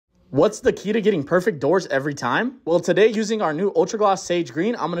What's the key to getting perfect doors every time? Well, today using our new Ultra Gloss Sage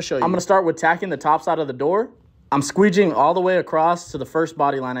Green, I'm gonna show you. I'm gonna start with tacking the top side of the door. I'm squeegeeing all the way across to the first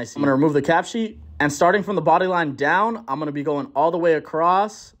body line I see. I'm gonna remove the cap sheet, and starting from the body line down, I'm gonna be going all the way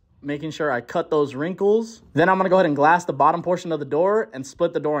across, making sure I cut those wrinkles. Then I'm gonna go ahead and glass the bottom portion of the door and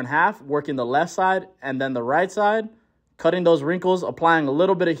split the door in half, working the left side and then the right side, cutting those wrinkles, applying a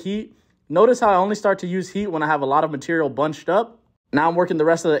little bit of heat. Notice how I only start to use heat when I have a lot of material bunched up. Now I'm working the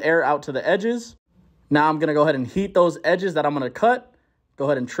rest of the air out to the edges. Now I'm gonna go ahead and heat those edges that I'm gonna cut. Go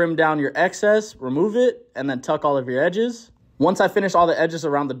ahead and trim down your excess, remove it, and then tuck all of your edges. Once I finish all the edges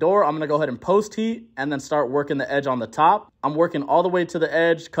around the door, I'm gonna go ahead and post heat and then start working the edge on the top. I'm working all the way to the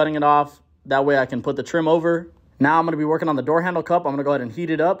edge, cutting it off. That way I can put the trim over. Now I'm gonna be working on the door handle cup. I'm gonna go ahead and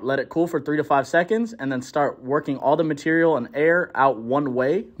heat it up, let it cool for 3 to 5 seconds, and then start working all the material and air out one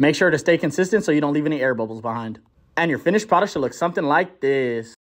way. Make sure to stay consistent so you don't leave any air bubbles behind. And your finished product should look something like this.